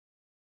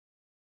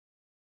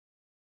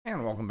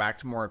And welcome back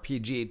to more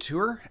PGA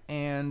Tour,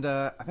 and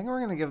I think we're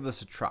going to give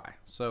this a try.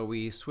 So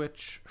we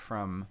switch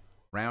from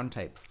round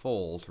type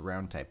full to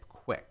round type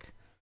quick.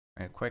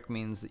 Right? Quick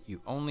means that you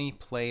only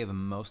play the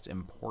most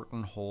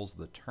important holes of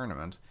the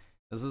tournament.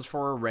 This is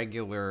for a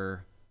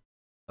regular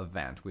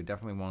event. We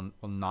definitely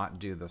will not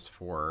do this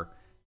for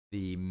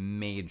the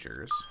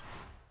majors.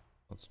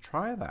 Let's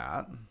try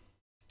that.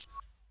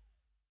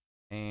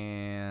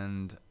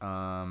 And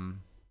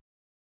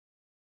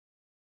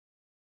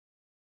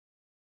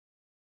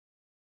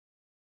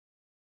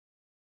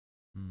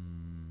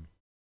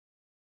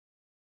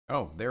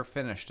oh, they're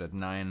finished at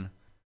 9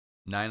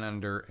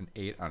 under and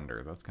 8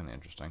 under. That's kind of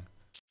interesting.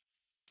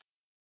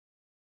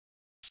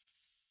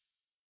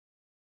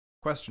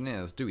 Question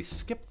is, do we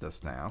skip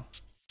this now?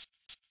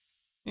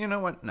 You know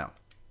what? No.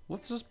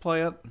 Let's just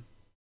play it.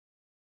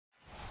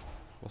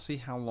 We'll see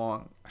how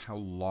long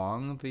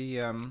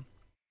the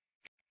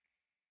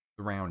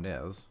round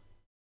is.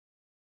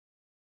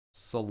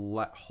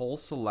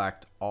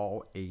 Select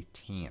all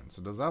 18.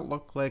 So does that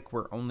look like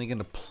we're only going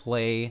to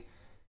play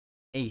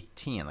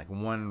 18, like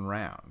one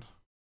round?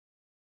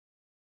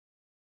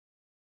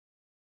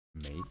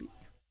 Maybe.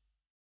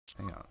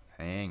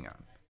 Hang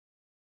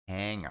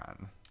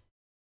on.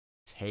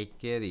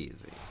 Take it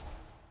easy.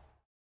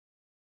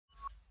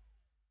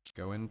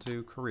 Go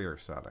into career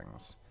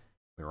settings.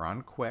 We're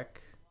on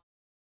quick.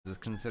 Is this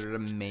considered a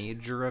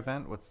major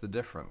event? What's the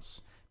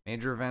difference?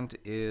 Major event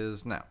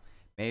is no.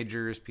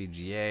 Majors,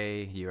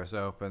 PGA, US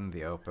Open,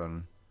 the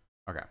Open.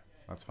 Okay,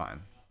 that's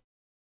fine.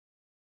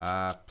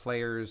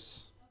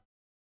 Players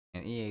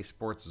and EA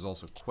Sports is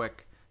also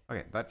quick.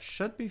 Okay, that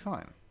should be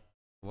fine.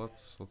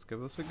 Let's give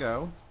this a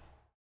go.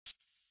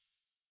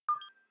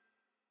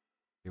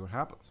 See what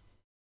happens.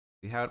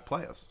 See how it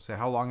plays. See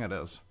how long it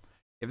is.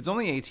 If it's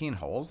only 18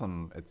 holes,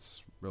 then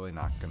it's really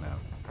not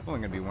only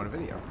gonna be one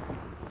video.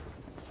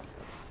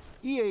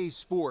 EA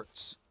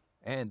Sports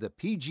and the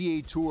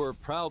PGA Tour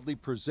proudly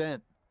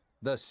present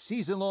the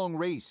season-long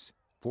race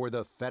for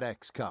the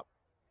FedEx Cup.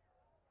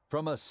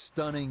 From a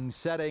stunning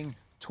setting,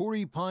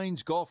 Torrey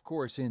Pines Golf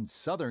Course in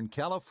Southern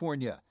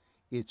California,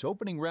 it's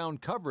opening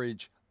round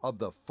coverage of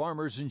the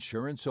Farmers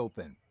Insurance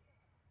Open.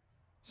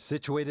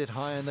 Situated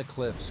high on the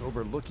cliffs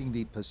overlooking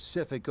the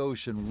Pacific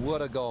Ocean,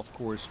 what a golf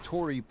course,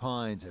 Torrey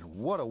Pines, and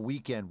what a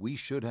weekend we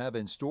should have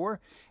in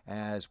store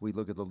as we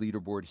look at the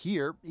leaderboard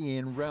here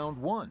in round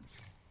one.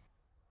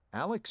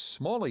 Alex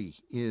Smalley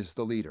is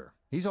the leader.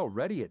 He's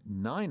already at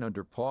 9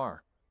 under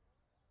par.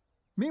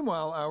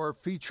 Meanwhile, our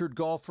featured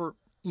golfer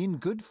in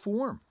good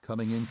form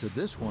coming into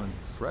this one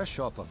fresh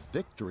off a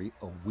victory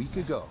a week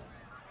ago.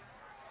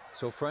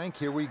 So Frank,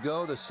 here we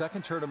go, the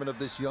second tournament of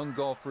this young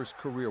golfer's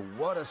career.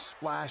 What a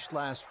splash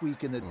last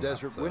week in the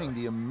desert, winning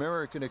the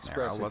American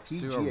Express at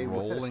PGA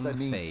West. I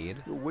mean, fade.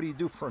 What do you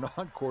do for an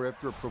encore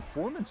after a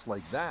performance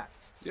like that?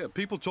 Yeah,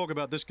 people talk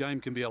about this game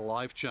can be a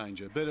life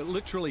changer, but it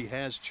literally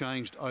has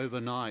changed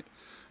overnight.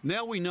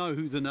 Now we know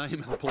who the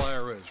name of the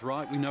player is,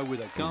 right? We know where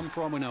they come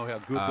from. We know how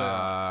good they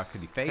are.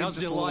 Could he fade How's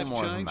just their a little life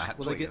more than change? that,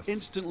 Well, they please?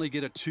 instantly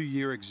get a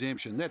 2-year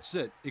exemption. That's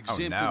it.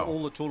 Exempt no. in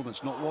all the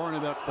tournaments. Not worrying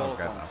about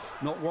qualifying. goodness.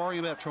 Not worrying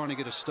about trying to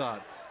get a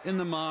start. In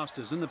the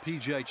Masters, in the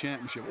PGA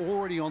Championship,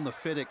 already on the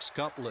FedEx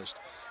Cup list.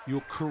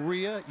 Your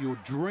career, your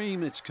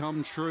dream, it's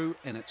come true,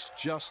 and it's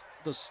just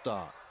the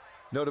start.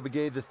 Nota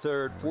Begay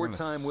III,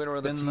 four-time winner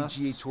of the spin PGA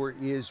this. Tour,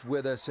 is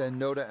with us. And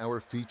Nota, our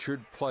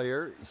featured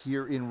player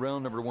here in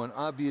round number one,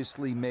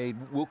 obviously made,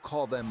 we'll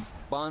call them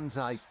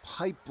bonsai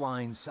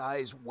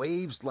pipeline-sized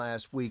waves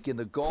last week in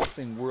the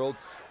golfing world,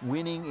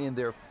 winning in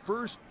their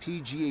first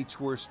PGA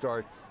Tour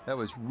start. That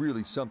was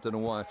really something to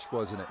watch,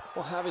 wasn't it?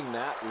 Well, having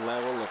that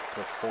level of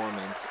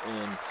performance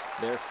in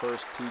their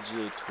first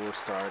PGA Tour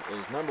start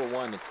is, number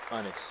one, it's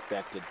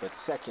unexpected, but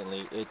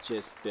secondly, it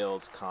just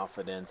builds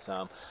confidence.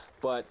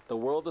 But the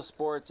world of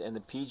sports and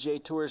the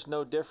PGA Tour is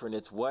no different.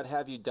 It's what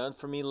have you done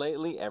for me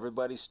lately?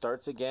 Everybody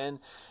starts again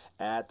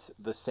at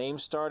the same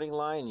starting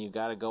line. You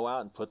got to go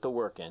out and put the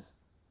work in.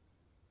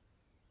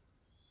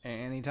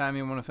 Anytime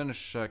you want to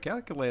finish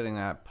calculating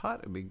that putt,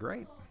 it'd be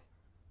great.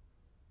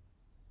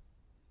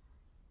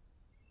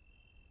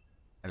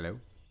 Hello?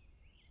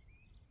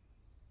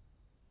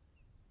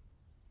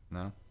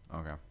 No?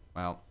 Okay.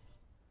 Well,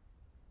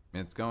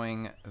 it's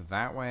going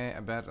that way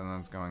a bit, and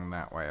then it's going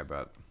that way a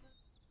bit.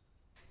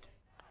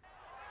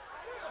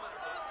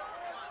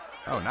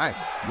 Oh, nice.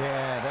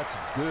 Yeah, that's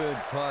a good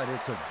putt.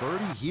 It's a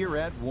birdie here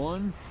at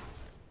 1.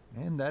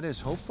 And that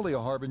is hopefully a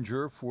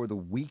harbinger for the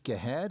week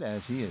ahead,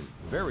 as he is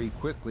very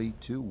quickly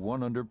to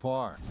 1 under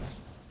par.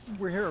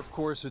 We're here, of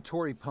course, at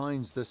Torrey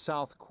Pines, the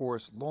South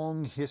Course.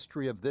 Long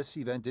history of this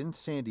event in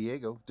San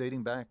Diego,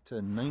 dating back to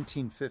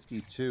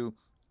 1952.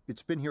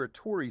 It's been here at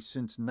Torrey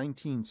since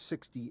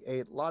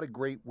 1968. A lot of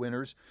great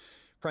winners.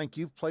 Frank,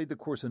 you've played the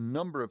course a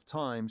number of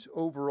times.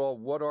 Overall,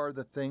 what are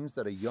the things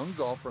that a young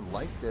golfer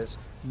like this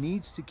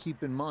needs to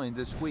keep in mind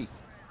this week?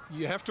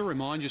 You have to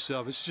remind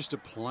yourself it's just a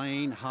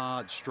plain,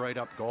 hard,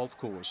 straight-up golf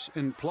course.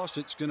 And plus,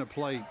 it's going to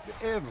play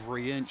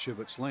every inch of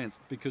its length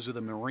because of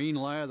the marine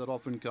layer that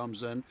often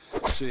comes in.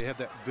 So you have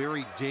that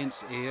very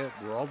dense air.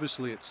 We're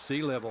obviously at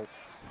sea level.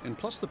 And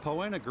plus the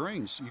Poana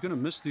greens. You're going to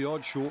miss the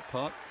odd short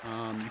putt.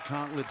 You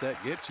can't let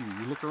that get to you.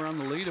 You look around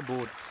the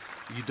leaderboard,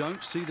 you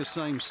don't see the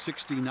same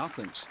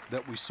 60-nothings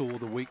that we saw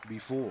the week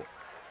before.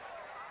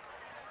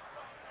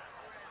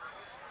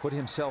 Put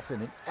himself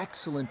in an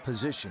excellent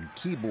position.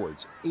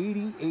 Keyboards,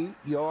 88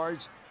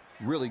 yards.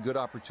 Really good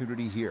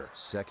opportunity here.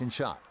 Second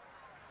shot.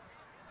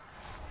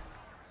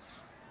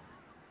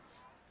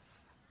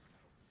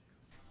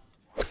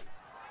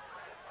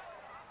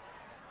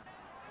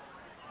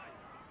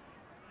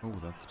 Oh,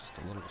 that's just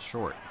a little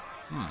short.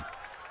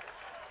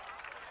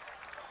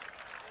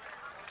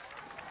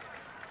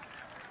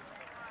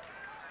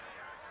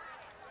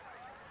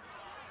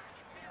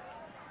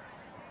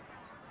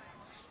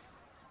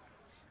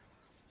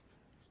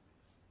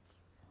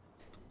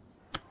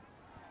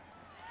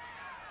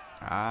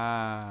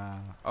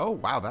 Oh,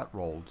 wow, that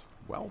rolled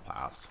well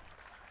past.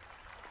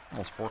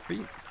 Almost 4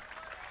 feet.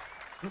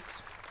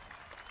 Oops.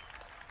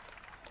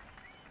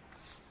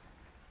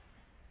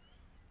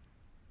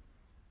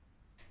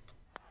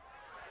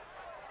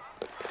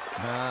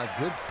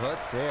 Good putt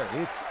there.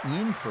 It's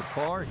in for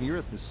par here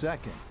at the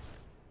second.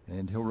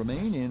 And he'll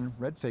remain in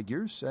red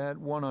figures at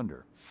 1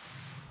 under.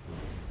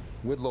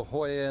 With La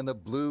Jolla and the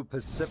Blue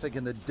Pacific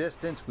in the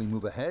distance, we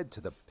move ahead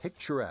to the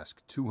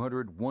picturesque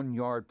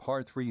 201-yard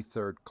par 3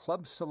 third.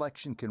 Club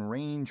selection can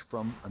range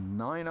from a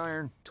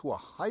 9-iron to a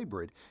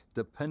hybrid,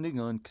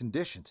 depending on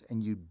conditions,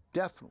 and you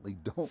definitely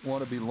don't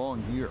want to be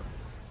long here.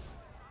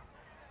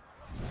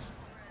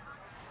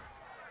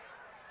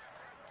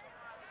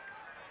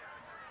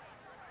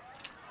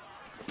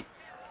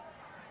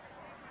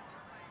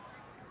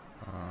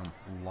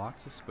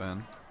 Lots of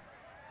spin.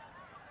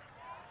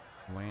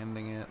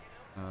 Landing it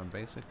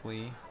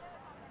basically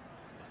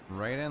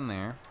right in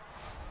there.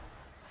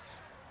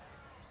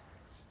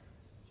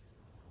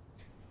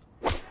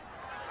 Well,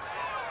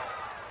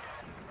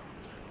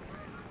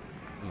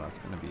 that's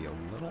going to be a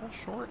little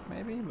short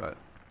maybe, but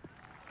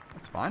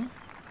that's fine.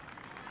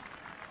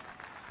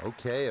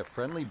 Okay, a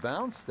friendly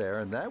bounce there,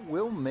 and that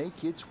will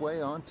make its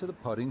way onto the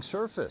putting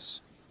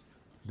surface.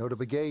 Nota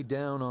Begay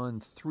down on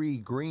 3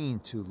 green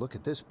to look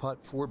at this putt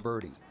for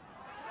birdie.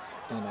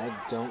 And I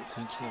don't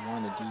think he'll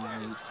want to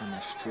deviate from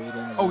a straight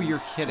in. Oh,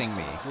 you're kidding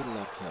me. A little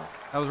uphill.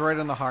 That was right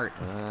in the heart.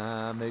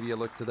 Maybe you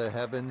look to the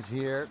heavens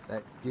here.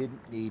 That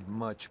didn't need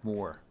much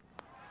more.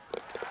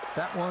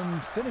 That one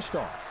finished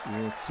off.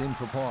 It's in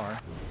for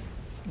par,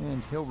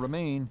 and he'll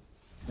remain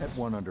at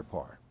 1 under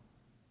par.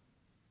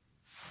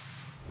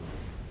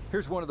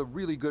 Here's one of the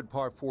really good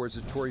par 4s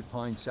at Torrey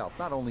Pines South.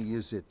 Not only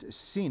is it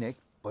scenic,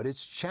 but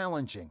it's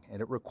challenging,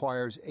 and it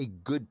requires a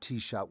good tee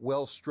shot,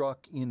 well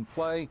struck in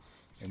play,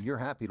 and you're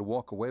happy to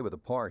walk away with a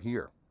par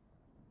here.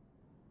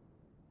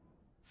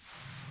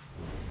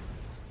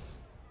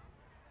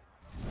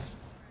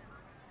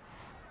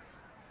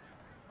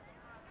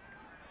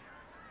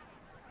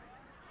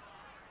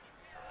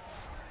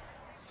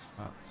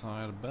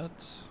 Outside a bit.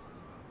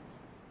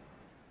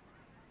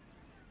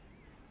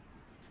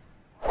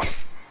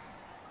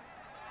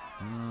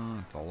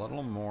 It's a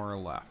little more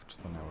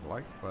left than I would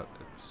like, but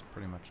it's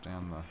pretty much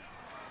down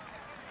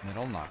the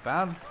middle. Not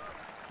bad.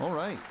 All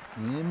right,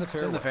 in the fairway.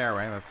 It's in the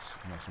fairway. That's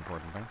the most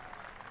important thing.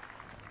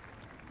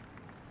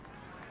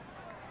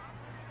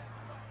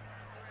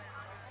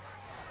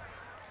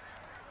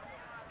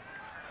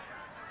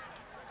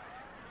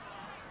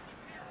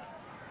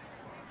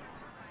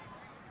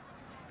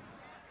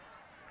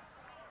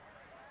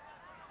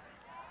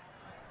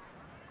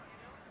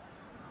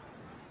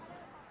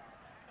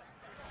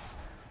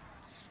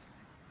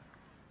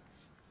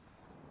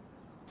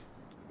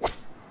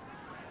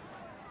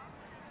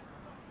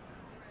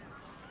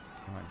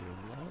 Might be a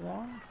little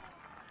long.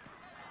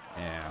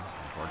 Yeah,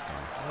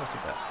 unfortunately. Just a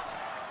bit.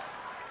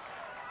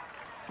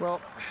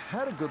 Well,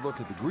 had a good look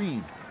at the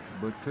green,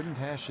 but couldn't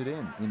hash it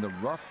in. In the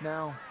rough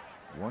now,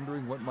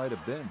 wondering what might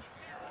have been.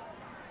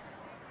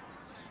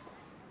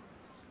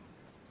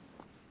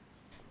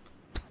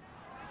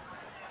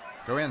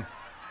 Go in.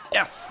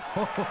 Yes!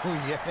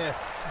 Oh,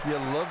 yes. You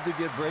love to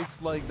get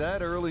breaks like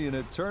that early in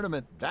a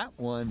tournament. That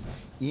one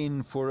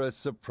in for a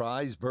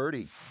surprise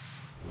birdie.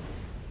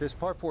 This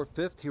par 4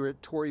 fifth here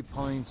at Torrey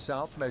Pines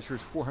South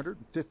measures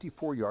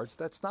 454 yards.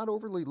 That's not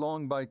overly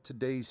long by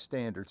today's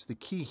standards. The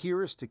key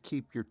here is to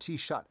keep your tee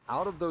shot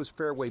out of those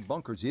fairway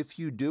bunkers. If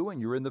you do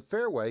and you're in the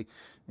fairway,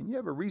 and you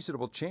have a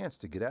reasonable chance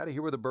to get out of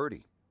here with a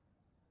birdie.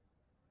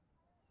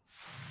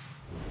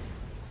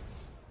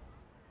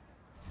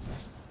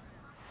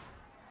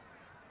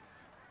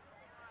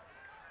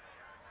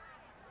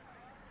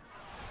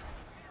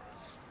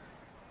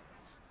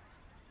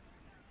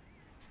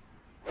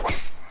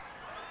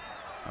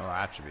 Oh,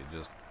 that should be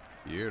just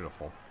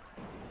beautiful.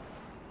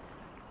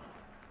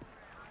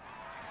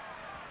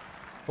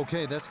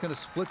 Okay, that's going to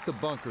split the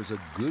bunkers. A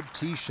good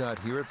tee shot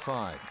here at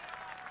 5.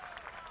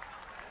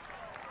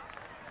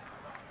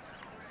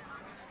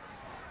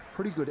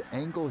 pretty good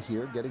angle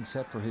here, getting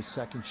set for his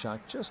second shot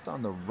just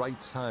on the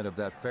right side of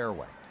that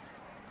fairway.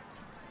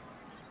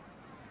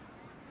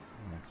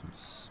 Make some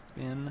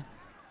spin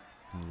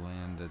and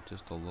landed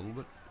just a little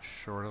bit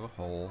short of the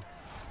hole.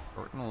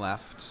 Short and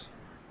left.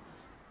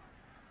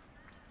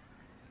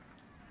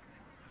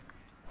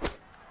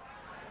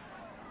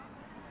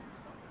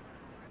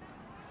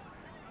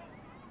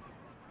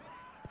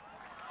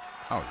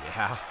 Oh,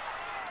 yeah.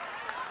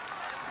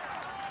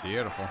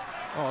 Beautiful.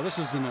 Oh, this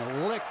is an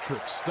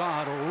electric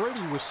start.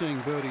 Already we're seeing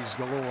birdies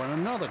galore.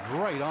 And another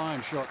great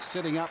iron shot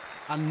setting up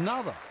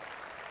another.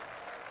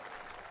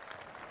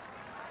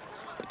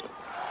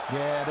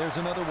 Yeah, there's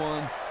another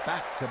one.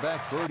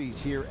 Back-to-back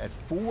birdies here at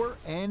 4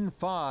 and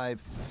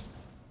 5.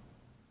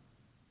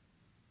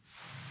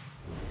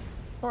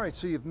 All right,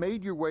 so you've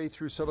made your way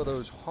through some of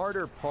those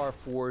harder par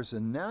 4s,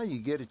 and now you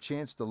get a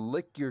chance to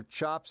lick your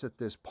chops at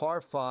this par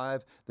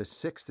 5. The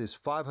 6th is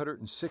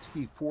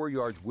 564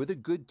 yards. With a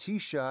good tee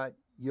shot,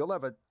 you'll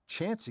have a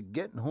chance of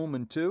getting home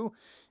in 2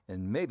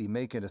 and maybe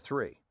making a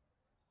 3.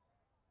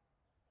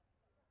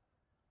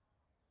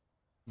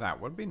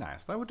 That would be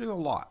nice. That would do a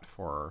lot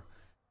for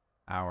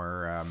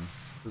our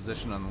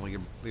position on the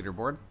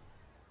leaderboard.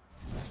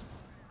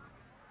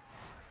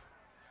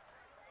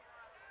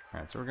 All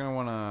right, so we're going to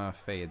want to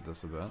fade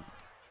this a bit.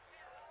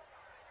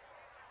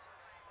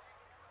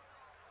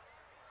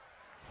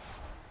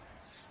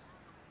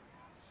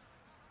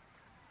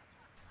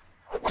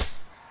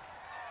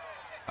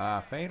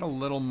 Fade a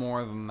little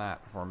more than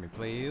that for me,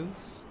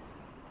 please.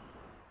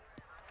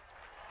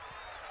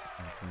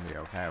 That's going to be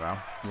okay, though.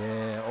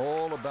 Yeah,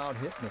 all about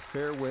hitting the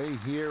fairway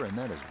here, and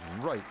that is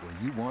right where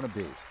you want to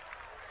be.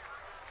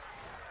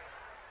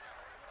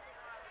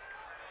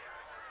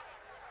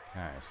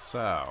 Okay,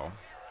 so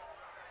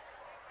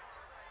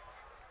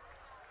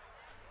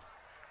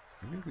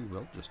maybe we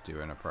will just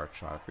do an approach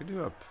shot. If we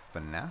do a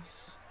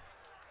finesse,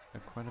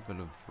 there's quite a bit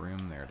of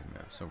room there to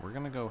move. So we're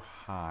going to go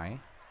high,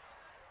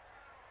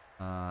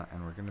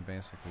 and we're going to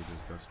basically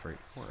just go straight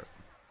for it.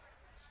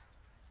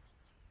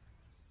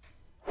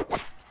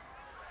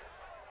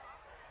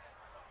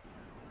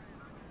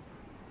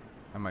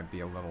 That might be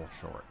a little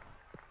short.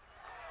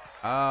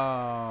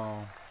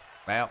 Oh,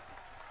 well,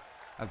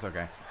 that's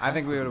okay. I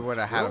think we would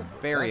have had a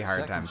very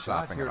hard time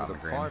stopping it on the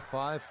green. Par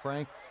 5,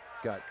 Frank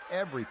got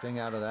everything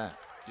out of that.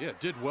 Yeah,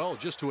 did well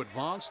just to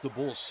advance the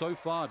ball so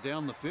far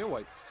down the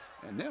fairway.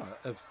 And now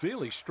a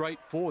fairly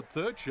straightforward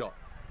third shot.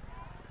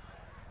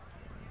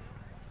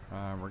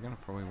 We're going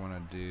to probably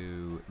want to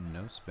do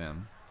no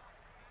spin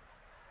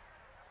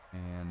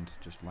and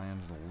just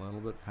land it a little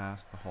bit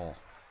past the hole.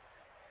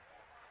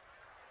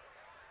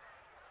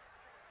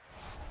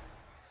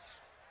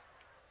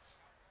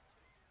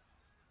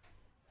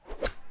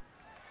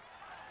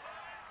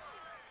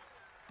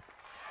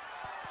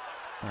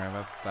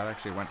 Okay, that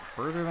actually went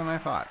further than I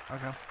thought.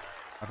 Okay.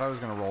 I thought it was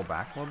going to roll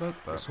back a little bit,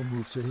 but... This will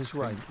move to his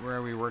right. Where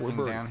are we working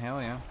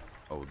downhill? Yeah.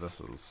 Oh, this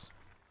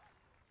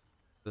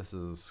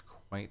is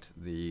quite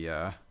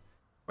the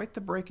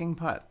breaking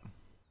putt.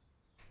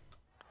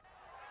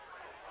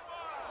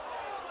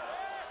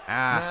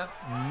 Ah.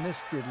 Nah,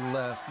 missed it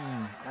left.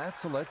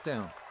 That's a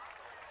letdown.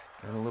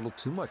 Got a little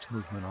too much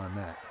movement on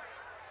that.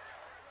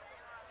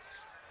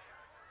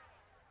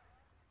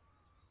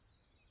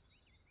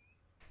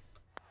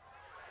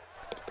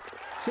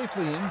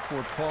 Safely in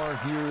for par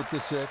here at the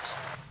 6th.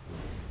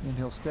 And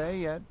he'll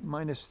stay at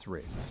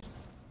 -3.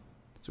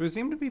 So we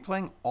seem to be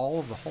playing all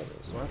of the holes,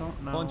 so I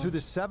don't know. On to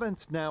the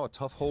 7th now, a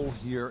tough hole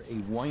here, a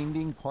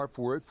winding par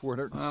 4 at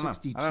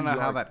 462 I don't know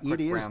yards. how that quick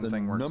it is round the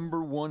thing works.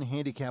 #1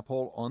 handicap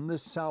hole on the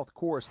South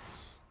course,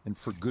 and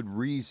for good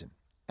reason.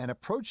 An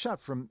approach shot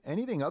from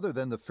anything other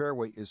than the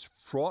fairway is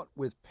fraught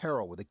with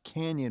peril, with a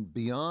canyon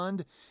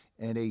beyond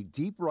and a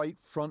deep right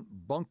front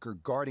bunker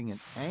guarding an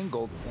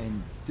angled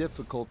and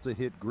difficult to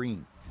hit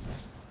green.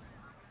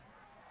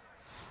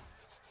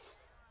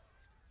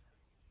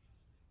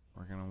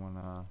 We're going to want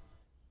to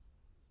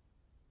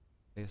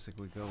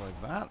basically go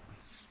like that.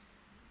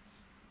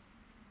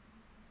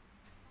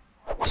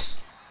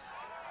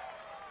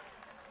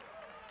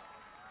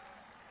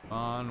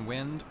 On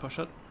wind, push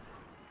it.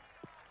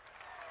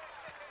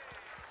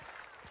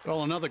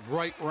 Well, another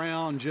great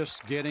round,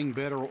 just getting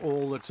better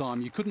all the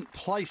time. You couldn't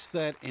place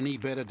that any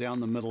better down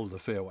the middle of the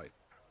fairway.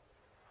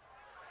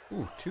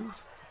 Ooh,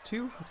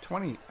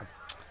 324.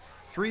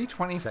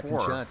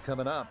 Second shot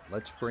coming up.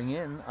 Let's bring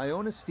in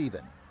Iona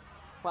Stephen.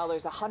 Well,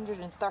 there's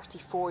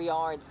 134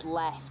 yards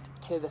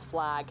left to the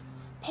flag.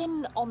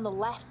 Pin on the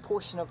left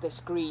portion of this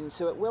green,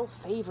 so it will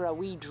favour a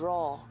wee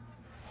draw.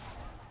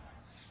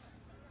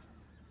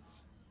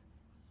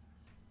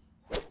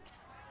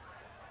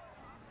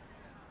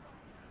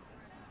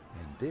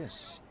 And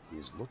this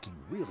is looking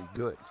really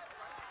good.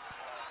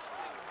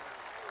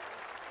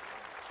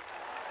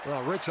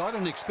 Well, Rich, I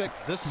didn't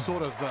expect this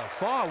sort of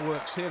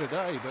fireworks here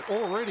today, but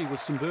already with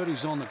some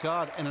birdies on the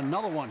card and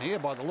another one here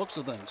by the looks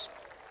of things.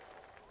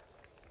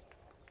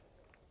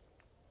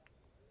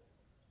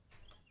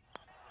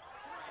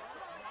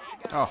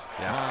 Oh,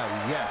 yes.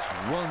 Ah, yes,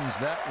 runs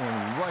that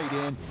one right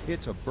in.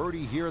 It's a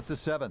birdie here at the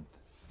 7th.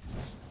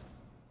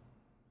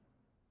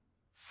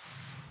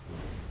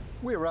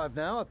 We arrive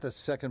now at the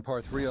second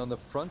par 3 on the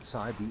front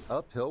side, the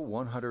uphill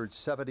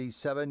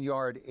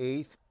 177-yard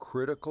eighth,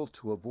 critical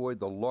to avoid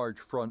the large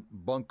front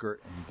bunker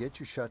and get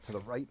your shot to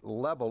the right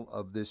level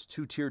of this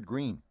two-tiered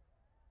green.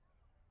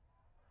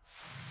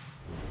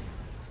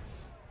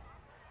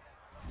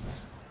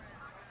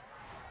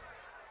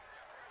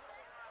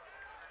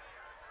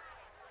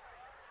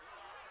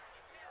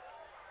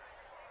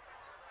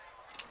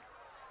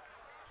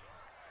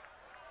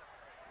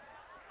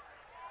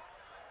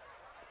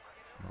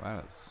 Well,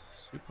 that is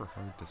super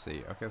hard to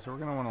see. Okay, so we're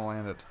going to want to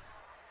land it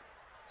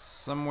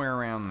somewhere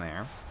around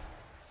there.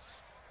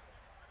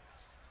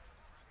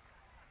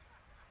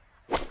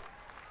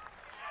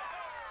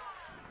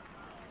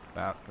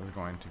 That is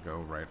going to go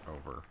right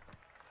over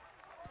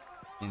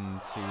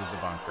into the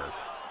bunker.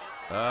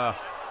 Ugh.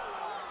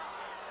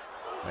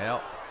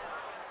 Well,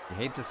 you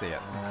hate to see it.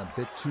 A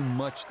bit too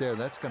much there.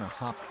 That's going to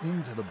hop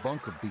into the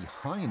bunker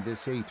behind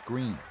this eighth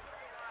green.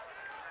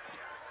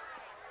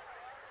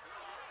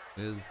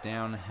 It is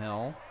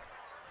downhill.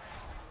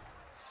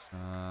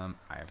 I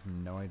have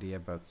no idea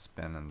about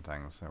spin and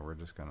things, so we're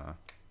just gonna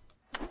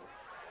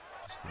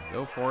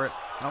go for it.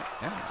 Oh,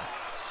 yeah,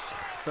 that's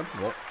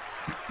acceptable.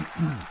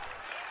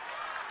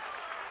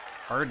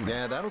 Pardon me.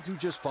 Yeah, that'll do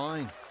just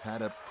fine.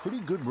 Had a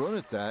pretty good run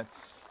at that,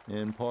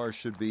 and par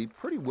should be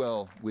pretty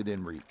well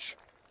within reach.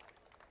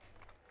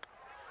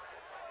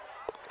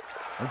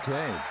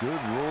 Okay, good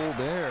roll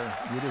there.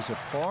 It is a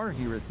par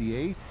here at the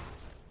eighth,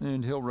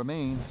 and he'll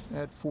remain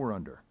at 4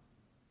 under.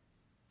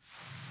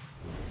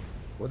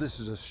 Well, this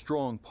is a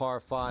strong par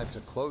 5 to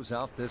close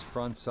out this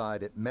front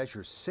side. It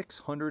measures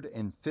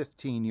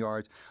 615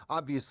 yards.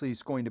 Obviously,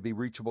 it's going to be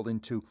reachable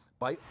into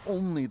by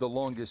only the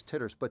longest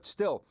hitters. But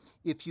still,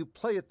 if you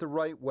play it the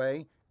right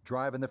way,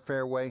 drive in the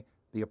fairway,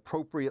 the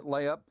appropriate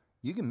layup,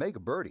 you can make a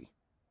birdie.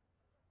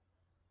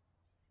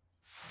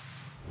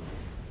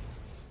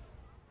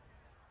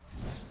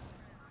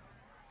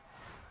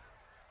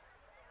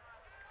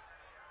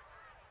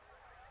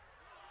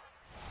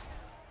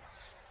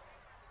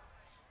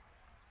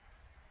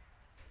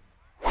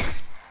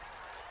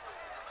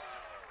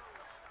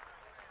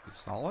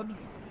 Solid.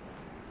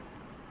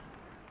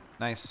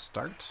 Nice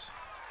start.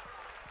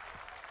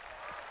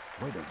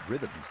 Boy, the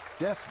rhythm is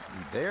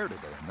definitely there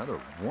today. Another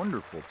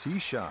wonderful tee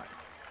shot.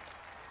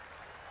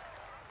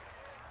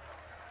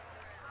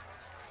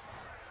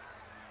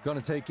 Going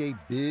to take a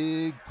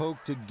big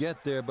poke to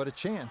get there, but a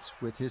chance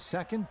with his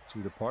second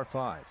to the par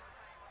 5.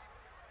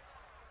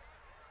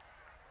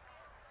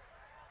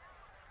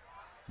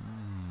 You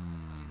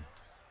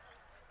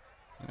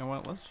know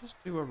what? Let's just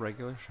do a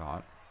regular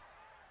shot.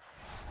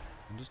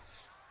 And just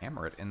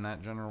hammer it in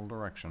that general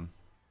direction.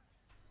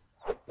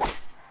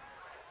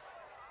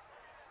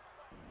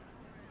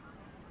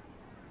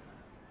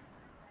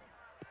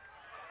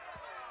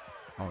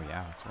 Oh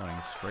yeah, it's running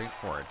straight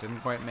for it. Didn't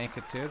quite make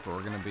it to it, but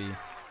we're going to be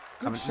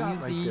Good shot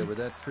easy, right there with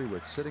that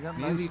 3-wood sitting up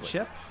easy nicely.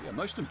 chip. Yeah,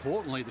 most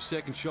importantly, the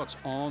second shot's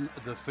on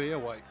the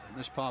fairway. And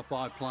this par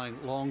 5 playing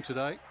long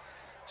today.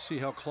 See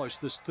how close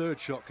this third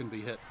shot can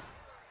be hit.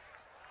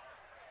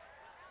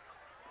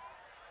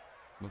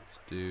 Let's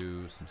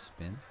do some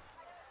spin.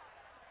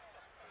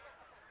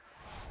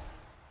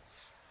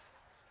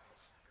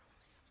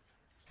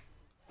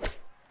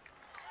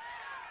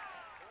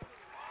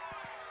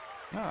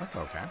 Oh, that's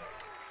okay.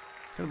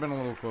 Could have been a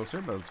little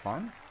closer, but it's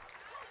fine.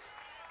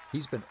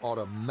 He's been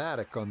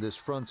automatic on this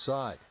front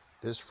side.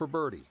 This for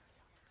birdie.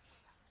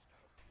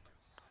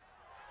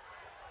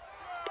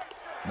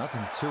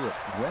 Nothing to it.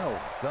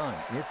 Well done.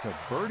 It's a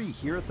birdie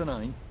here at the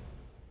 9th,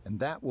 and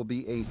that will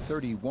be a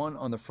 31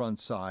 on the front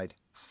side,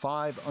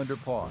 5 under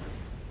par.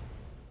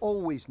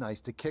 Always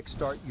nice to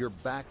kickstart your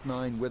back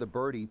 9 with a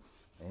birdie,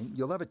 and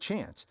you'll have a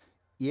chance.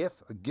 If,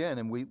 again,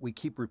 and we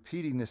keep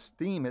repeating this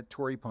theme at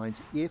Torrey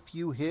Pines, if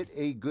you hit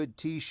a good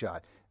tee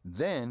shot,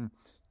 then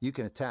you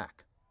can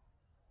attack.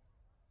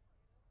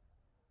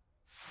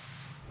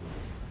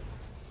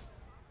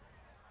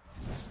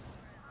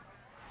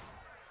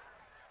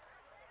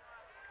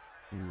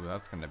 Ooh,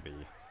 that's gonna be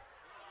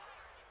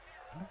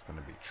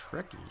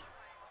tricky.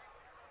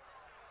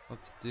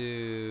 Let's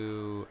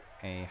do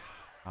a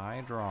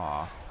high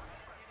draw.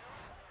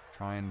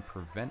 Try and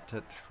prevent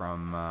it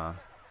from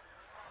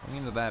going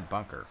into that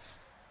bunker.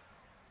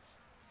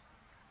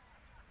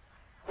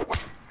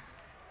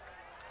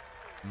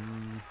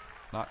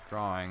 Not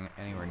drawing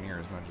anywhere near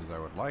as much as I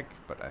would like,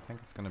 but I think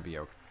it's gonna be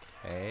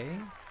okay.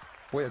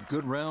 Boy, a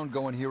good round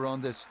going here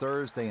on this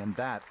Thursday, and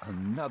that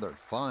another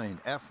fine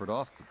effort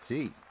off the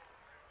tee.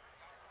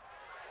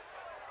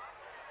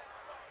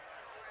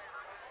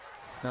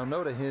 Now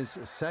note his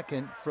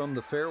second from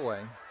the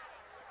fairway.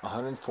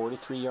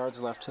 143 yards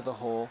left to the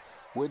hole.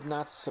 Would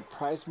not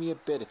surprise me a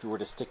bit if you were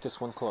to stick this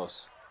one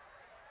close.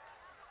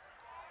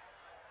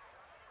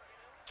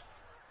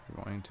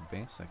 We're going to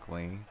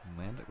basically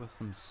land it with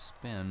some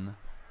spin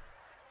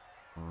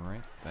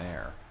right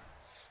there.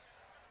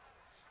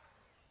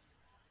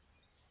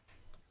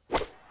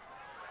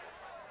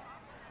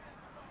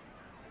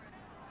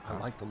 I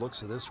like the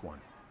looks of this one.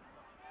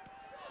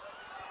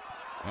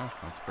 Yeah,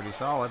 that's pretty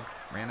solid.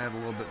 Ran out a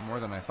little bit more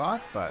than I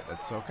thought, but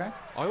it's okay.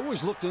 I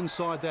always looked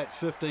inside that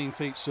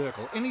 15-feet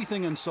circle.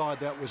 Anything inside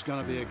that was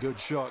going to be a good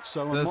shot.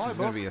 So in This my is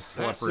going book, to be a that's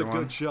slippery a one.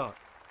 good shot.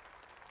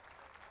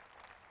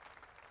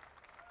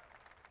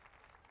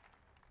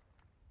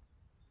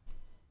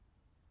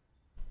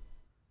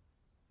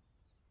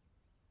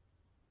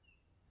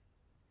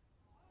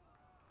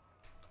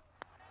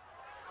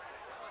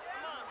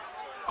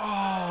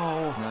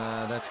 Oh,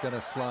 That's going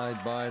to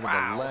slide by to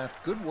Wow. the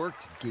left. Good work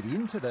to get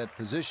into that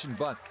position,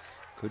 but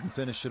couldn't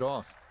finish it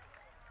off.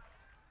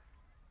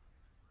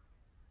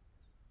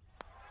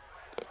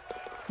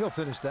 He'll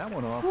finish that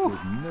one off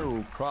with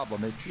no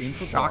problem. It's in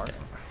for par, shocking.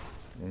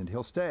 and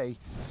he'll stay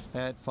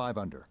at 5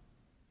 under.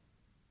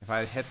 If I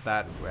had hit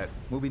that at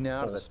Moving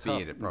now to full the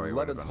speed, it tough probably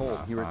would have 11th been hole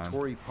here at fine.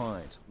 Torrey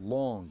Pines.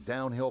 Long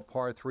downhill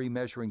par 3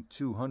 measuring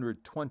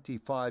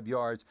 225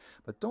 yards.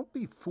 But don't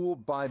be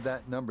fooled by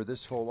that number.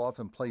 This hole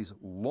often plays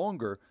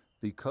longer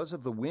because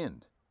of the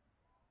wind.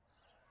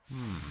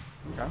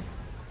 Okay.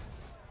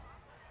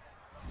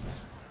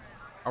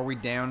 Are we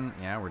down?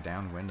 Yeah, we're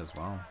downwind as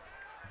well.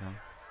 Okay.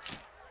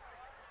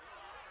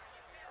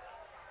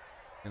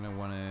 Gonna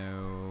want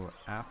to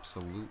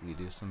absolutely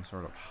do some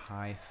sort of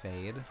high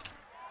fade.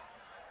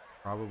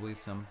 Probably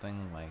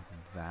something like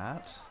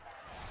that.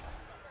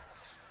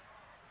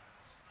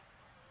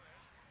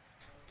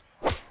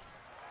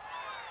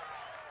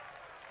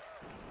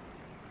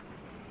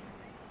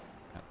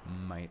 That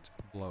might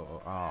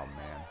blow. Oh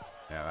man.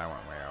 Yeah, that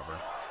went way over.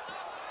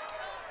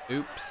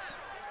 Oops.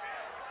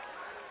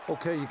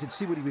 Okay, you can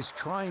see what he was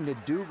trying to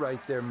do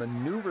right there.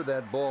 Maneuver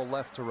that ball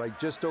left to right.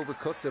 Just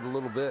overcooked it a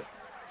little bit.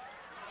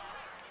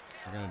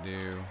 We're gonna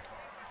do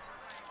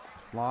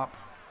flop.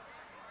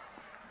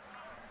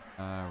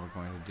 We're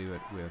going to do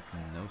it with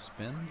no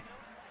spin.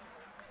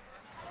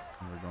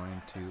 And we're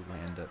going to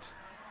land it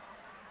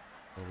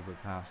a little bit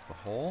past the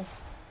hole.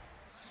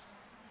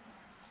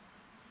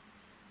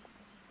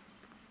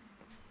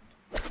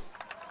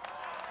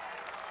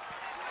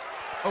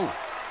 Oh,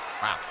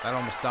 wow, that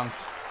almost dunked.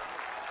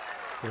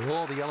 Well,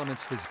 all the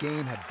elements of his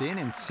game have been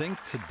in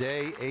sync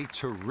today. A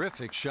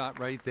terrific shot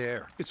right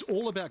there. It's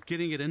all about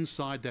getting it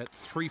inside that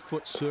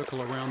 3-foot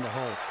circle around the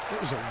hole.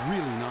 That was a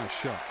really nice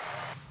shot.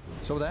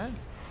 So that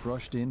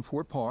brushed in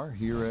for par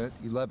here at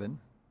 11.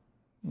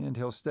 And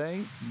he'll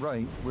stay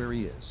right where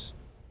he is.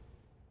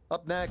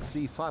 Up next,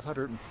 the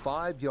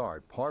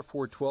 505-yard par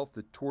 4 12th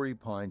at Torrey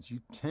Pines. You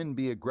can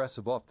be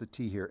aggressive off the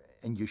tee here,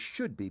 and you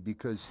should be,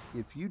 because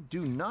if you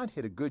do not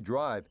hit a good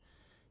drive,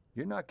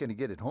 you're not going to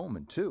get it home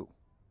in 2.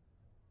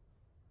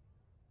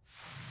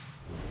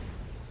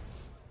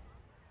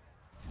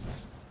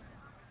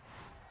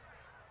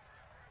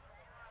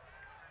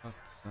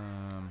 Let's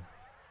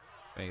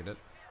fade it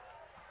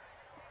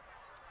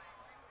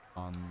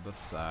on the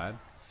side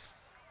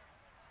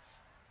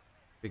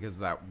because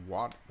that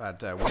wind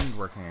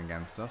working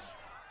against us.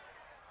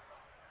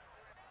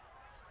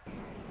 Yeah,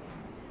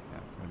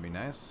 it's gonna be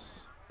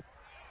nice.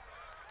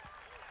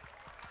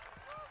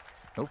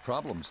 No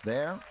problems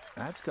there.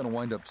 That's going to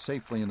wind up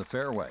safely in the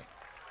fairway.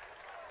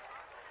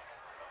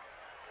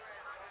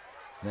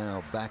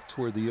 Now back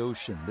toward the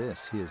ocean.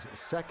 This his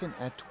second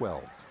at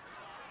 12.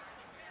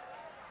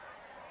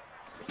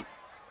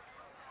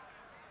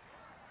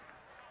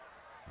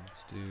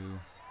 Let's do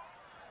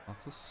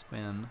lots of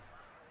spin.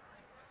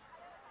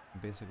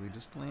 Basically,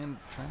 just try and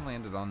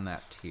land it on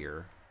that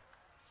tier.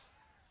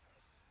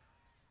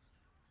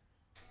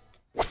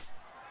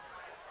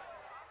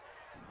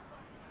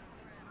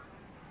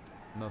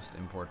 Most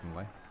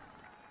importantly.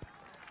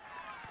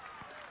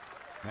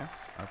 Yeah,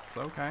 that's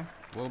okay.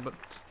 It's a little bit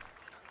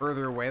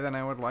further away than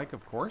I would like,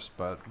 of course,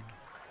 but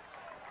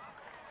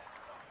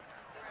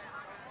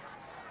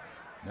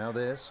Now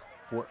this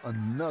for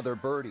another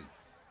birdie.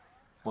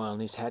 Well,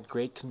 and he's had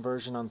great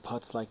conversion on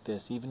putts like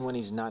this. Even when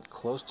he's not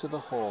close to the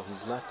hole,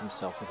 he's left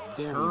himself with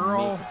very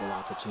makeable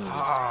opportunities.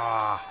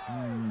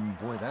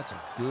 Boy, that's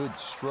a good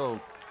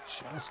stroke.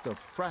 Just a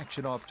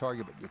fraction off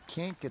target, but you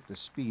can't get the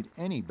speed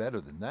any better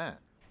than that.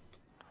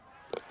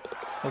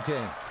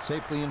 Okay,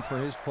 safely in for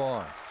his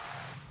par.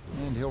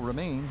 And he'll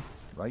remain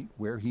right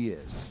where he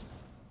is.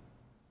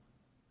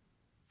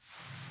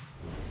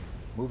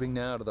 Moving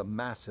now to the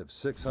massive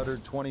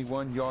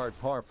 621-yard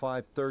par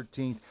 5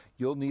 13th.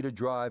 You'll need a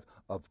drive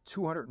of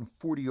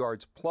 240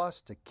 yards plus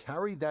to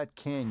carry that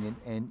canyon.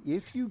 And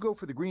if you go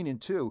for the green in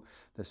 2,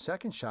 the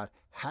second shot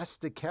has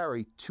to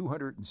carry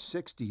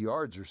 260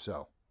 yards or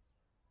so.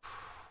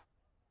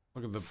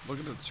 look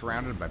at it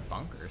surrounded by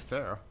bunkers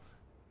too.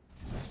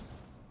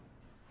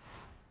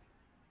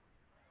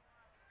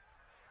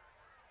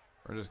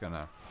 We're just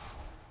gonna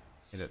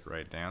hit it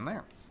right down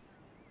there.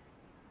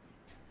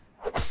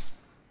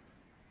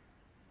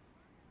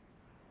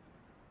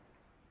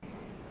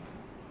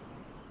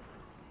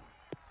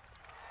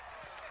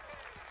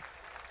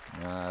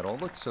 It all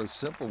looks so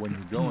simple when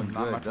you're going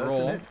Not good, much doesn't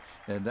roll. it?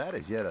 And that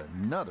is yet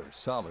another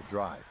solid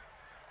drive.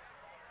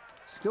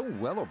 Still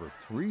well over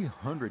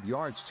 300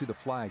 yards to the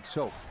flag,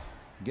 so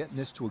getting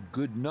this to a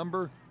good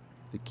number,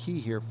 the key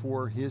here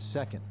for his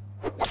second.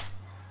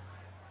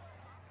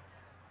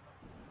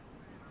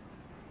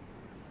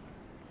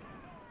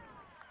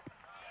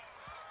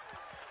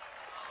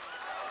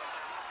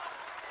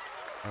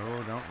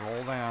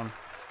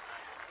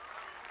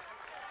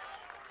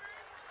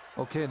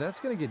 Okay, that's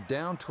going to get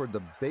down toward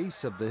the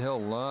base of the hill. A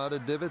lot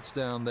of divots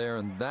down there,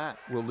 and that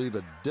will leave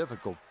a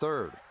difficult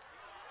third.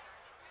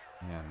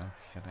 Yeah, no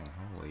kidding.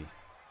 Holy.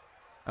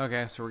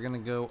 Okay, so we're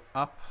going to go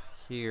up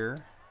here.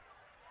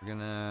 We're going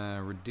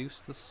to reduce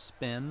the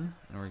spin,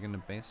 and we're going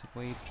to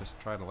basically just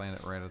try to land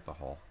it right at the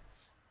hole.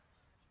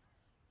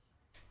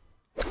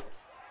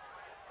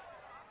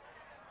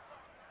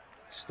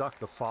 Stuck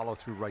the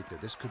follow-through right there.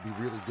 This could be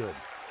really good.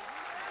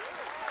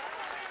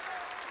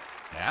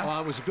 Yeah.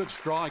 Oh, it was a good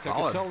strike. Solid.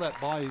 I could tell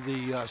that by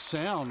the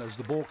sound as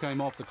the ball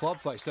came off the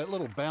club face. That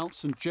little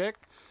bounce and check.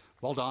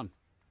 Well done.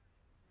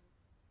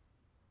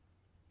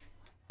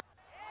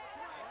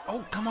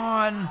 Oh, come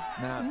on.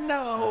 Now,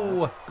 No.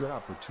 that's a good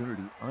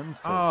opportunity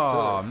unfulfilled.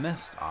 Oh,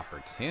 missed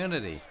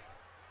opportunity.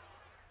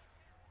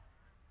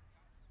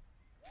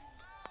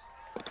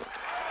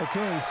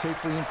 Okay,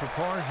 safely in for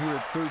par here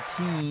at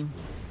 13.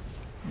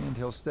 And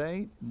he'll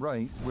stay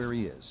right where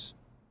he is.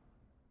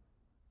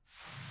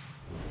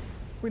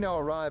 We now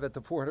arrive at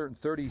the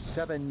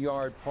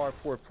 437-yard par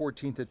 4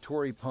 14th at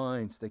Torrey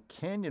Pines. The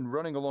canyon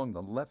running along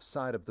the left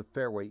side of the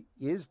fairway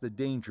is the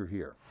danger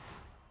here.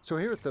 So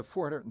here at the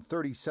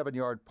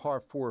 437-yard par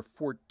 4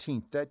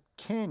 14th, that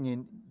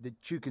canyon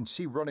that you can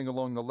see running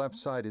along the left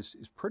side is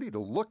pretty to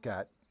look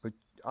at, but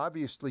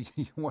obviously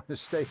you want to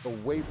stay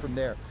away from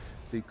there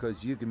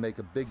because you can make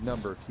a big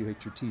number if you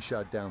hit your tee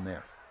shot down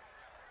there.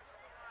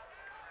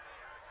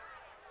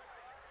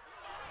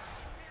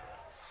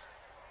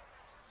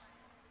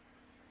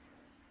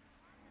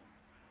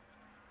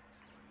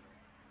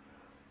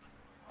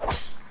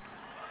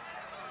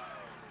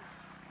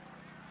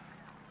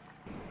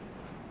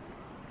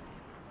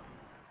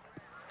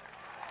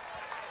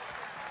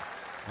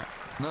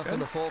 Nothing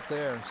to fault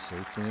there,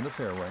 safely in the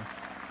fairway.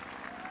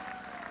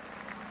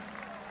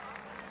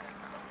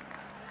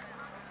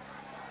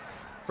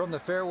 From the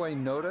fairway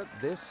nota,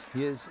 this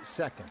is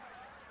second.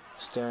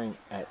 Staring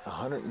at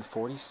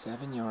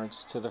 147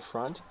 yards to the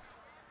front,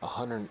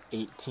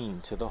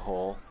 118 to the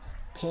hole.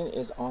 Pin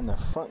is on the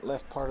front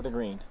left part of the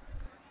green.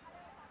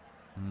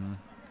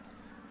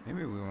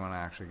 Maybe we want to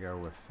actually go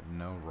with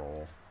no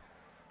roll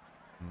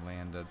and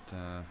land it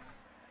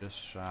just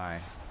shy.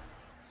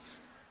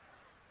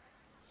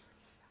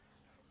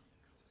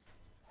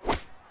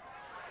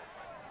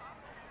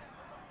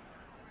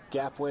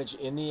 Gap wedge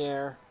in the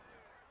air.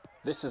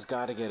 This has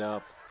got to get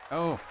up.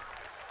 Oh.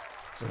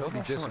 So he'll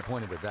be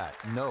disappointed with that,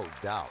 no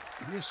doubt.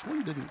 Yeah,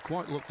 swing didn't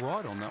quite look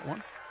right on that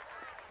one.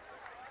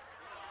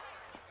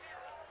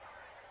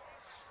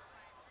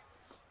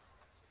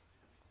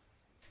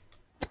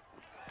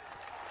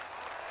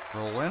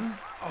 Roll in.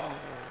 Oh,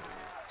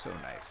 so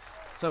nice.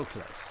 So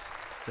close.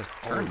 Just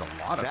turned a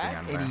lot at the That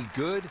end any there.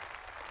 good?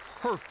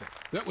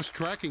 Perfect. That was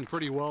tracking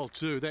pretty well,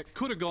 too. That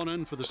could have gone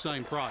in for the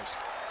same price.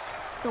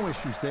 No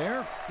issues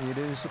there. It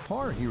is a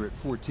par here at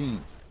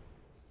 14.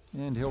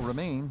 And he'll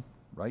remain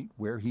right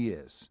where he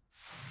is.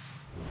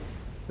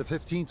 The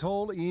 15th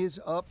hole is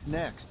up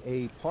next,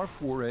 a par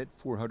 4 at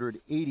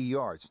 480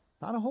 yards.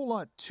 Not a whole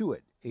lot to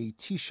it. A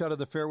tee shot of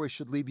the fairway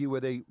should leave you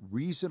with a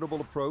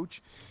reasonable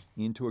approach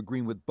into a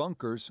green with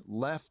bunkers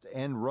left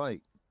and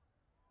right.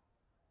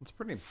 It's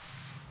pretty...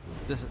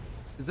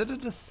 Is it a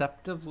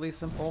deceptively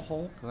simple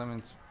hole? Because, I mean,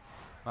 it's...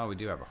 Oh, we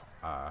do have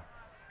a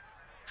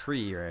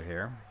tree right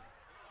here.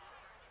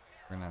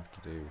 We're going to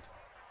have to do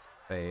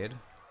fade.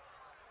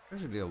 I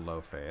should do a low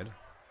fade.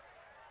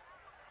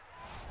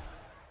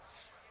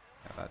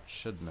 Yeah, that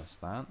should miss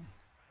that.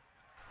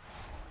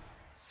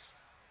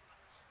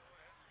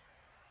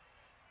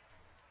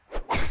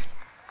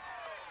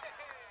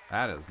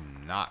 That is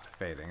not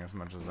fading as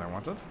much as I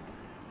wanted.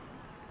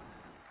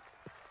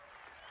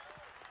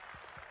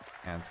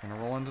 And it's going to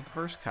roll into the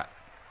first cut.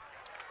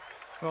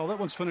 Well, that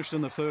one's finished in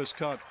the first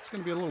cut. It's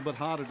going to be a little bit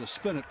harder to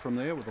spin it from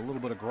there with a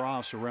little bit of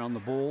grass around the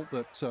ball,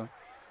 but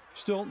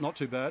still not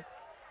too bad.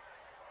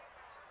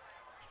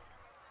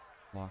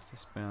 Lots of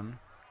spin.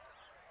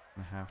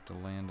 Gonna have to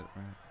land it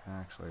right.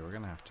 Actually, we're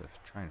gonna have to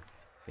try and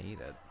fade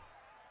it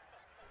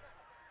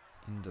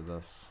into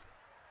this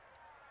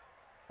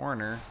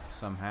corner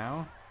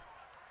somehow.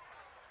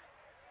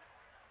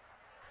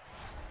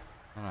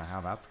 I don't know how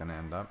that's gonna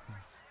end up.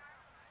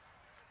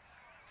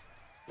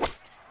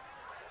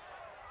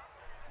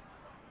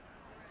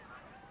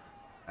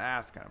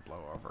 That's gonna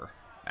blow over.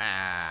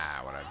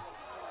 Ah,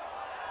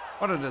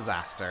 what a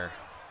disaster.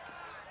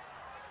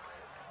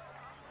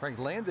 Frank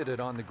landed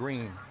it on the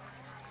green.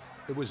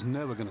 It was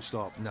never going to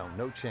stop.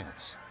 No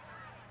chance.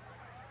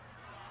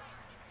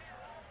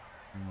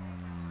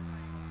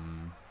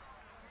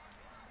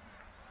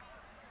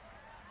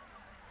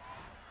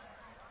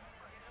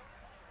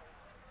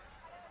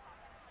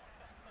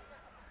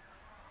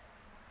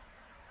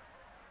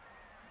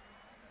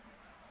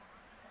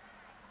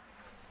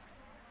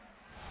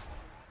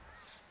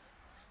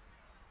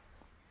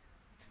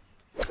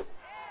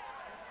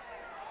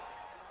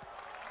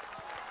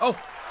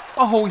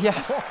 Oh,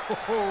 yes.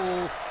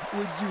 Oh,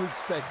 would you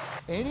expect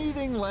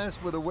anything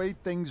less with the way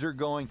things are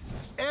going?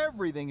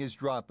 Everything is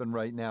dropping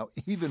right now,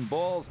 even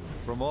balls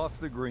from off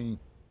the green.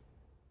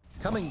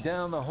 Coming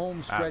down the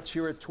home stretch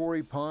here at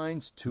Torrey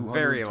Pines,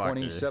 very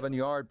lucky.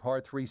 227-yard par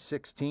 3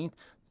 16th.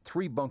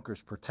 3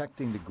 bunkers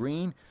protecting the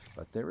green,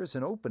 but there is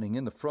an opening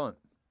in the front.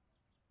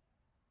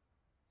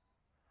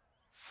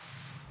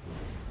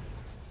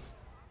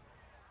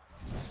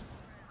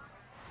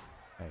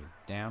 Okay,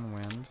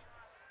 downwind.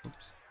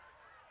 Oops.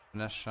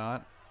 Finesse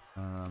shot.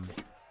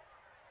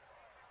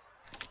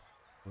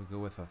 We'll go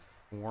with a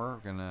 4. We're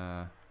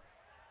gonna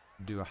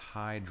do a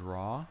high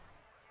draw.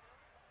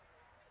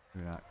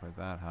 Maybe not quite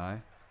that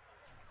high.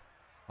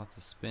 Lots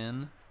of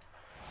spin.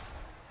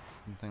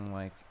 Something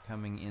like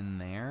coming in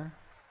there.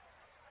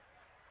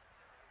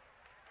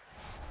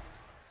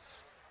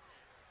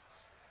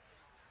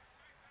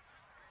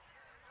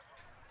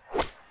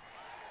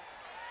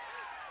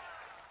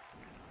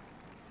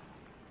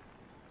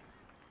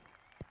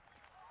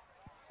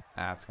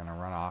 That's gonna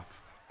run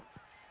off.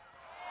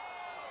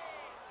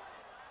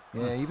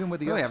 Yeah, even with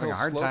the Really uphill having a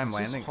hard slope, time it's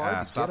just landing, hard to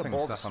get a stopping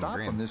ball to stuff on the stop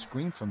from greens. this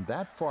green from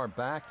that far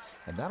back,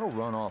 and that'll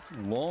run off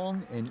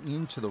long and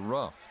into the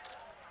rough.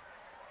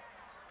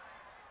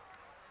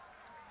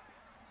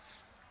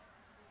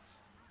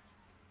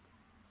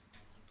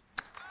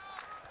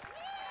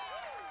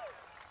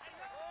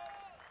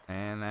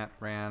 And that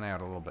ran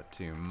out a little bit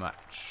too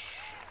much.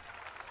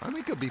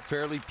 We could be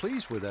fairly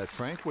pleased with that,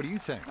 Frank. What do you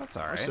think? That's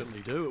all I right.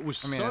 certainly do. It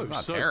was I mean, it's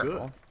not so terrible.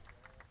 good.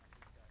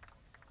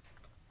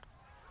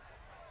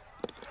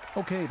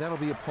 Okay, that'll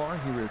be a par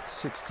here at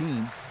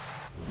 16,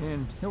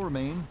 and he'll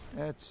remain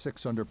at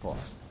 6 under par.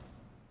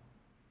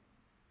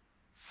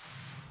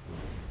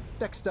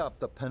 Next up,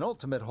 the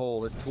penultimate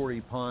hole at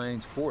Torrey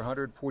Pines,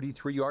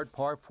 443-yard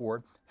par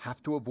 4.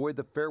 Have to avoid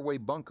the fairway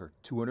bunker,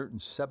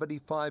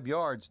 275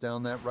 yards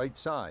down that right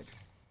side.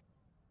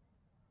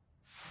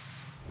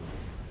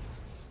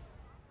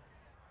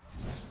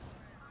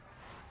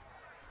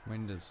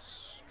 Wind is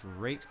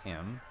straight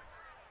in.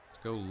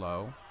 Let's go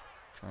low.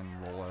 Try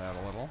and roll it out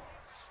a little.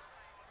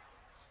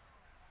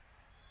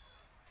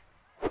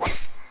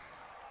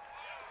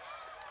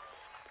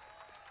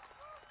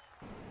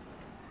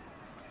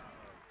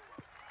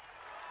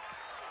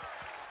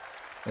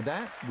 And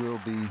that will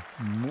be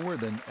more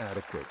than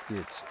adequate.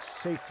 It's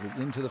safely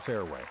into the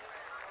fairway.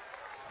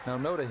 Now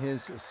Noda,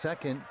 his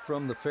second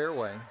from the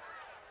fairway.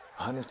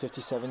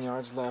 157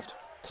 yards left.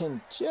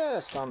 Pin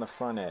just on the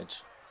front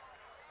edge.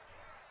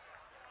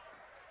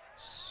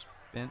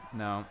 Spin?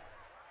 No.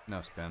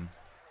 No spin.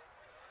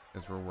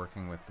 Because we're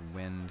working with the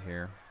wind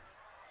here.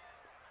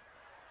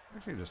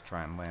 Actually, just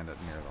try and land it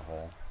near the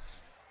hole.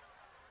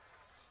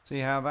 See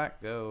how that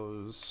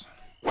goes.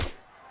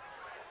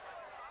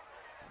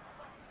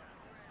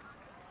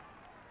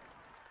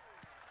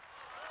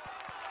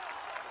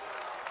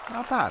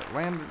 Not bad.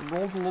 It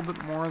rolled a little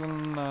bit more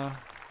than I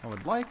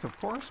would like, of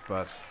course,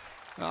 but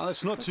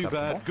That's not too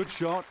acceptable. bad. Good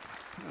shot.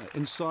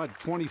 Inside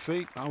 20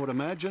 feet, I would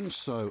imagine.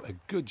 So a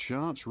good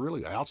chance,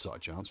 really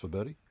outside chance for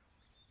birdie.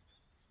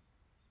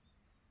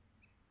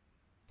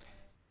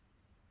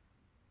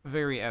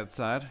 very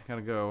outside.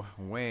 Gotta go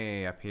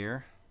way up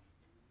here.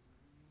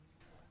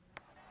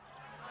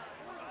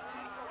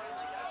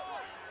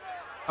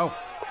 Oh.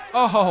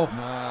 Oh!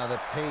 The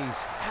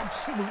pace,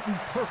 absolutely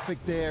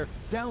perfect there.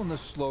 Down the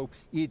slope,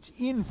 it's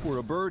in for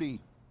a birdie.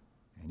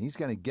 And he's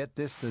going to get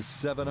this to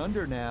 7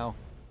 under now.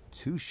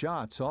 2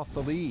 shots off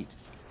the lead.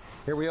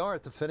 Here we are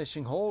at the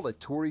finishing hole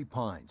at Torrey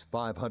Pines,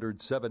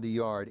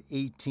 570-yard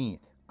 18th.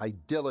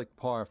 Idyllic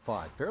par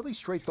 5, fairly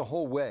straight the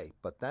whole way,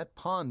 but that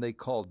pond they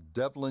call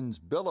Devlin's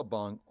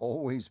Billabong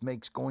always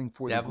makes going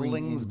for the green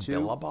Devlin's into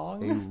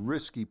Billabong? a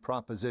risky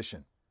proposition.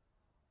 Is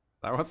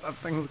that what that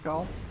thing's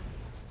called?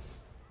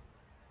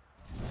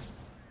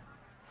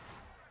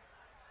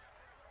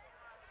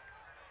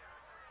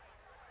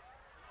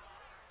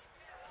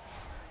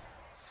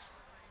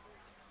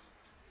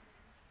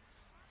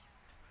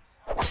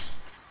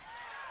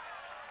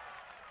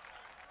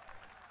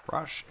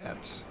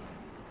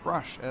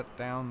 Brush it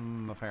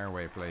down the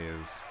fairway,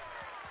 please.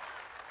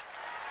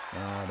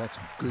 That's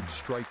a good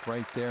strike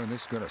right there, and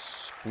this is going to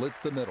split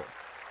the middle.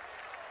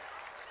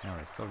 Now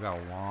we still got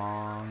a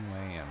long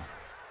way in.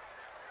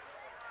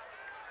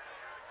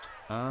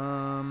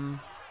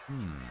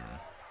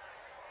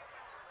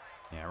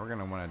 Yeah, we're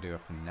gonna want to do a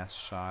finesse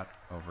shot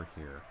over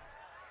here.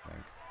 I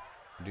think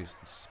reduce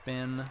the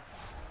spin,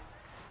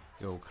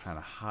 go kind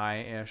of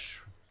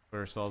high-ish, put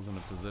ourselves in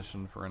a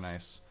position for a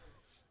nice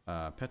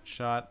pitch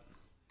shot.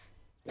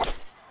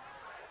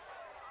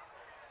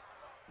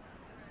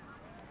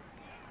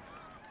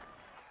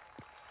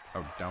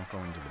 Oh, don't go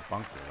into the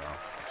bunker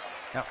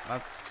though. Yep,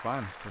 that's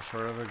fine. We're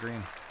short of the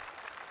green.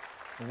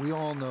 We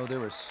all know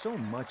there is so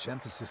much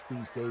emphasis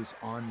these days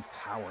on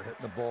power,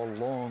 hitting the ball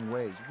long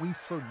ways. We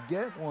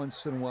forget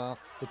once in a while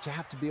that you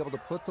have to be able to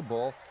put the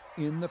ball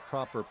in the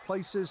proper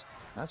places.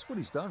 That's what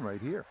he's done right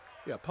here.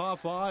 Yeah, par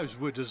 5s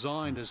were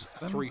designed as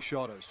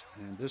 3-shotters,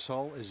 and this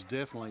hole is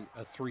definitely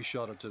a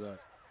 3-shotter today.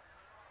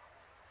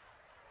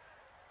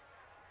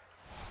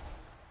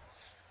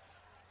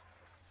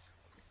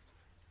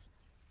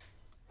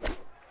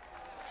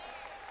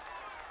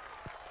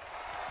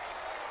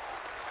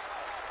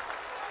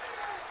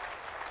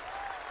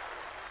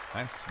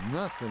 Nice.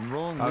 Nothing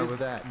wrong Thought it with was-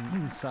 that.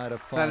 Inside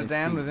of 5 Set it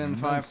down feet. within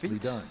 5 Nicely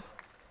feet. done.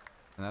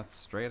 And that's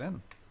straight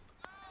in.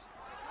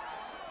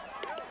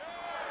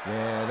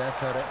 Yeah, that's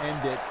how to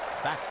end it.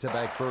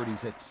 Back-to-back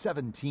birdies at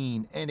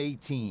 17 and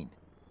 18.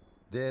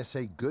 This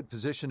a good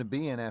position to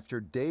be in after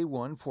day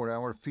one for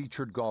our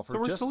featured golfer. So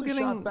we're Just still a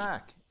getting- shot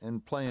back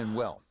and playing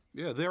well.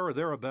 Yeah, there or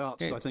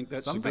thereabouts. Okay, I think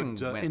that's a something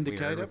good went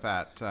indicator. weird with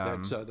that.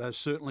 They're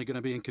certainly going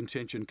to be in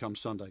contention come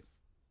Sunday.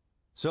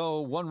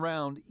 So 1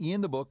 round in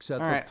the books at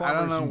All the right, Farmers I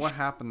don't know and what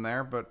happened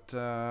there, but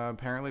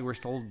apparently we're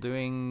still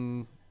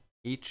doing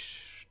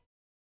each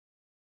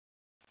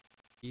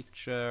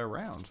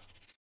round.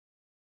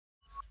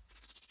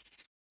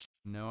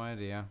 No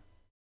idea.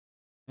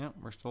 Yep,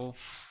 we're still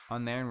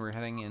on there, and we're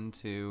heading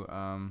into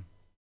round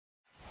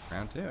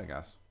 2, I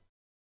guess.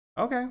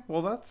 Okay,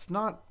 well that's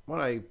not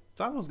what I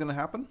thought was gonna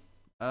happen.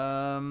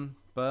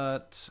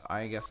 But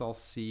I guess I'll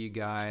see you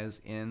guys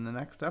in the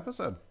next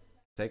episode.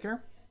 Take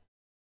care.